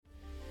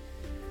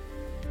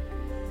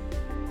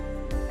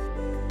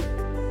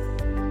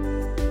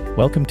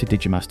Welcome to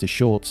Digimasters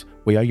Shorts.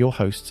 We are your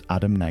hosts,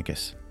 Adam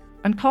Negus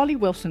and Carly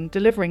Wilson,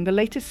 delivering the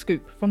latest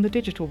scoop from the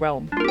digital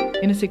realm.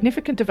 In a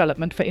significant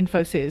development for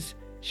Infosys,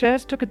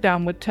 shares took a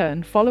downward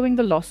turn following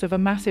the loss of a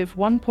massive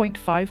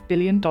 $1.5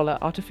 billion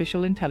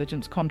artificial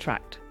intelligence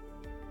contract.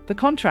 The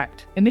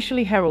contract,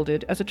 initially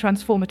heralded as a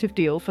transformative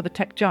deal for the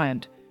tech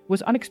giant,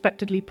 was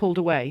unexpectedly pulled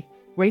away,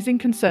 raising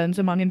concerns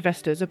among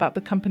investors about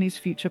the company's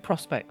future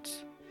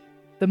prospects.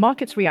 The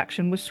market's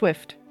reaction was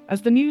swift,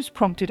 as the news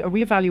prompted a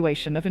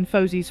re-evaluation of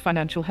Infosys'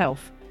 financial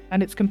health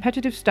and its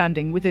competitive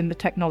standing within the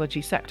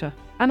technology sector.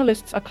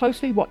 Analysts are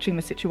closely watching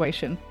the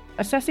situation,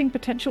 assessing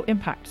potential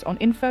impacts on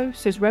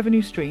Infosys'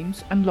 revenue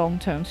streams and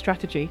long-term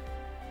strategy.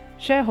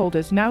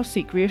 Shareholders now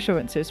seek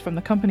reassurances from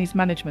the company's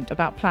management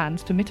about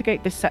plans to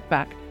mitigate this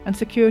setback and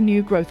secure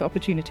new growth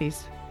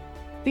opportunities.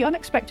 The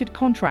unexpected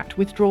contract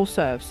withdrawal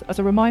serves as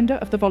a reminder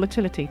of the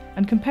volatility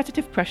and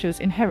competitive pressures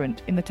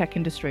inherent in the tech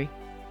industry.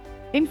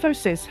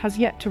 Infosys has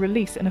yet to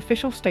release an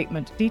official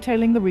statement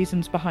detailing the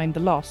reasons behind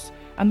the loss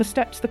and the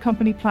steps the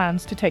company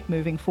plans to take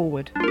moving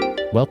forward.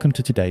 Welcome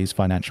to today's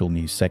financial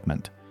news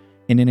segment.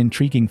 In an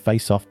intriguing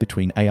face-off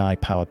between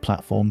AI-powered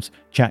platforms,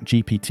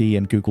 ChatGPT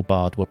and Google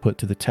Bard were put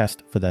to the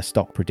test for their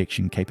stock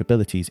prediction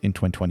capabilities in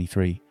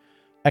 2023.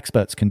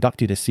 Experts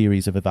conducted a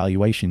series of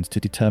evaluations to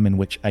determine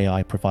which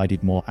AI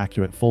provided more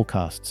accurate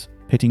forecasts,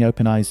 pitting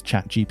OpenAI's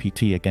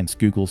ChatGPT against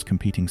Google's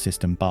competing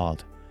system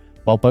Bard.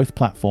 While both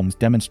platforms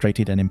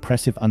demonstrated an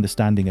impressive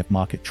understanding of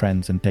market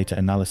trends and data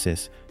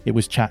analysis, it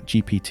was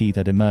ChatGPT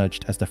that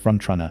emerged as the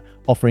frontrunner,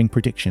 offering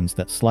predictions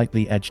that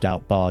slightly edged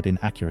out Bard in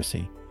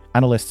accuracy.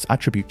 Analysts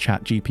attribute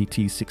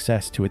ChatGPT's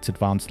success to its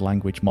advanced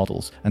language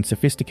models and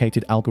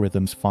sophisticated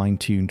algorithms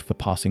fine-tuned for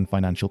parsing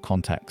financial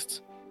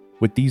contexts.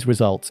 With these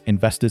results,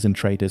 investors and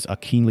traders are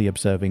keenly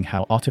observing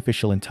how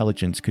artificial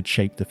intelligence could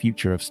shape the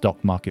future of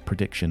stock market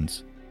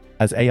predictions.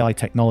 As AI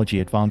technology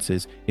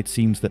advances, it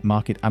seems that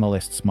market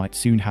analysts might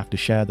soon have to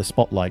share the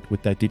spotlight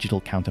with their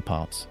digital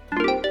counterparts.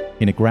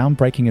 In a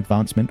groundbreaking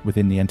advancement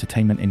within the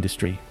entertainment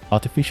industry,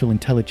 artificial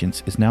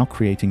intelligence is now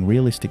creating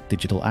realistic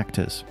digital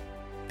actors.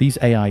 These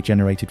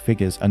AI-generated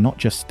figures are not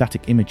just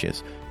static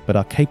images, but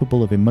are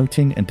capable of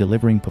emoting and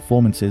delivering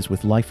performances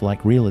with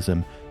lifelike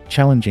realism,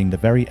 challenging the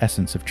very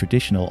essence of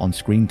traditional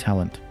on-screen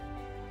talent.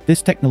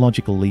 This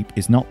technological leap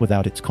is not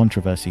without its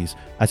controversies,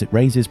 as it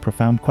raises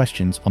profound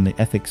questions on the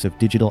ethics of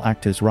digital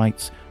actors'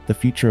 rights, the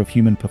future of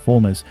human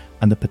performers,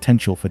 and the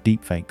potential for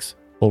deepfakes.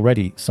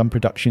 Already, some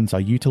productions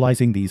are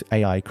utilizing these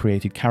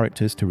AI-created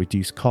characters to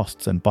reduce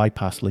costs and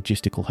bypass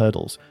logistical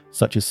hurdles,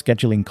 such as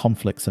scheduling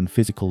conflicts and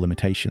physical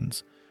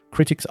limitations.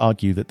 Critics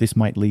argue that this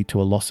might lead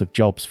to a loss of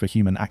jobs for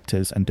human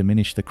actors and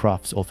diminish the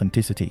craft's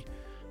authenticity.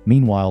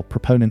 Meanwhile,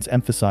 proponents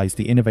emphasize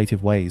the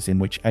innovative ways in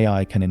which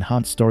AI can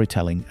enhance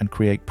storytelling and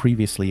create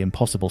previously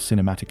impossible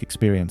cinematic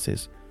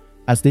experiences.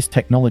 As this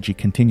technology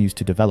continues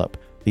to develop,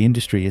 the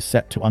industry is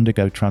set to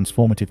undergo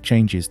transformative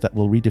changes that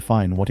will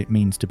redefine what it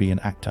means to be an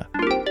actor.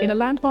 In a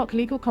landmark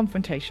legal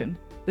confrontation,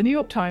 the New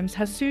York Times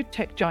has sued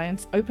tech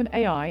giants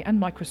OpenAI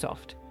and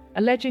Microsoft,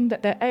 alleging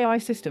that their AI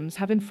systems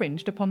have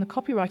infringed upon the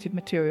copyrighted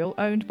material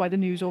owned by the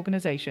news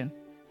organization.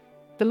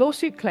 The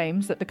lawsuit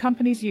claims that the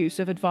company's use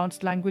of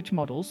advanced language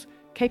models,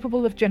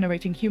 capable of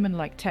generating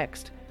human-like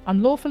text,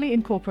 unlawfully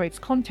incorporates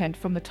content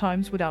from the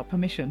Times without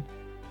permission.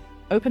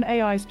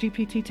 OpenAI's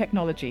GPT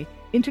technology,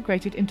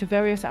 integrated into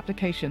various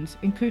applications,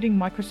 including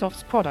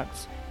Microsoft's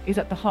products, is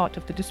at the heart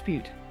of the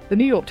dispute. The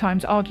New York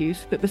Times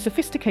argues that the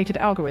sophisticated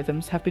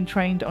algorithms have been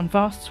trained on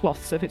vast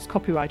swaths of its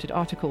copyrighted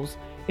articles,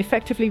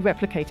 effectively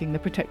replicating the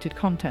protected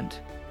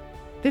content.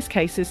 This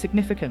case is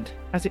significant,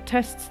 as it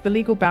tests the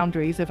legal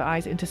boundaries of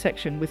AI's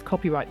intersection with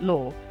copyright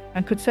law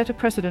and could set a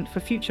precedent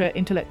for future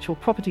intellectual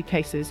property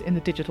cases in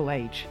the digital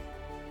age.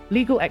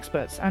 Legal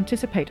experts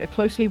anticipate a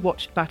closely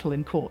watched battle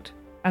in court,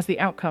 as the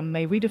outcome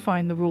may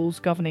redefine the rules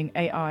governing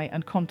AI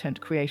and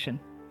content creation.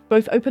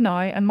 Both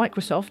OpenAI and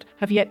Microsoft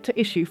have yet to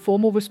issue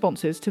formal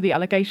responses to the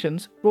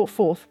allegations brought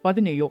forth by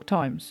the New York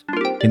Times.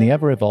 In the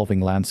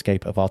ever-evolving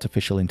landscape of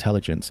artificial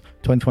intelligence,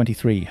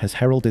 2023 has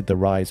heralded the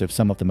rise of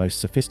some of the most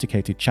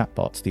sophisticated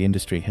chatbots the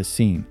industry has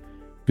seen.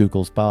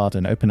 Google's Bard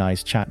and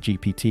OpenAI's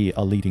ChatGPT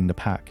are leading the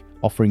pack,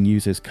 offering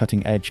users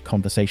cutting-edge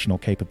conversational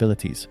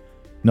capabilities.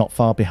 Not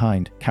far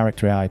behind,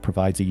 Character AI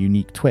provides a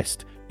unique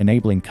twist,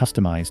 enabling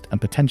customized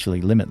and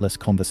potentially limitless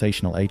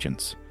conversational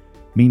agents.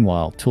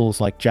 Meanwhile, tools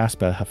like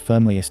Jasper have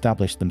firmly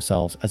established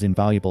themselves as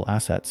invaluable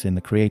assets in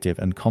the creative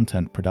and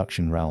content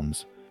production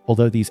realms.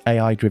 Although these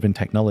AI-driven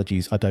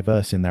technologies are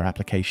diverse in their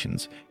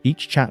applications,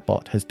 each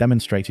chatbot has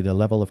demonstrated a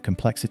level of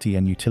complexity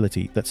and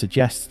utility that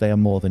suggests they are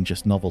more than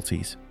just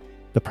novelties.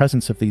 The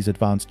presence of these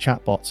advanced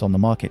chatbots on the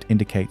market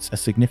indicates a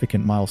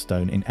significant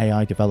milestone in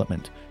AI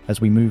development as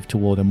we move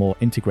toward a more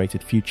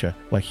integrated future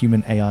where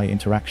human-AI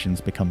interactions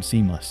become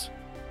seamless.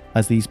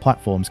 As these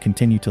platforms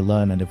continue to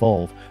learn and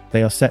evolve,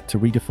 they are set to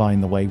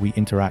redefine the way we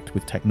interact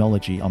with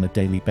technology on a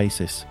daily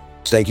basis.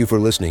 Thank you for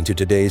listening to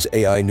today's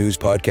AI News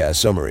Podcast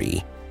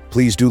Summary.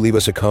 Please do leave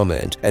us a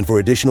comment, and for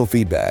additional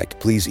feedback,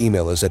 please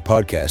email us at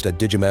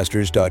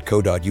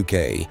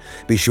podcast@digimasters.co.uk.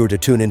 Be sure to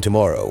tune in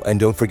tomorrow, and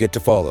don't forget to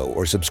follow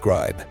or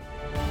subscribe.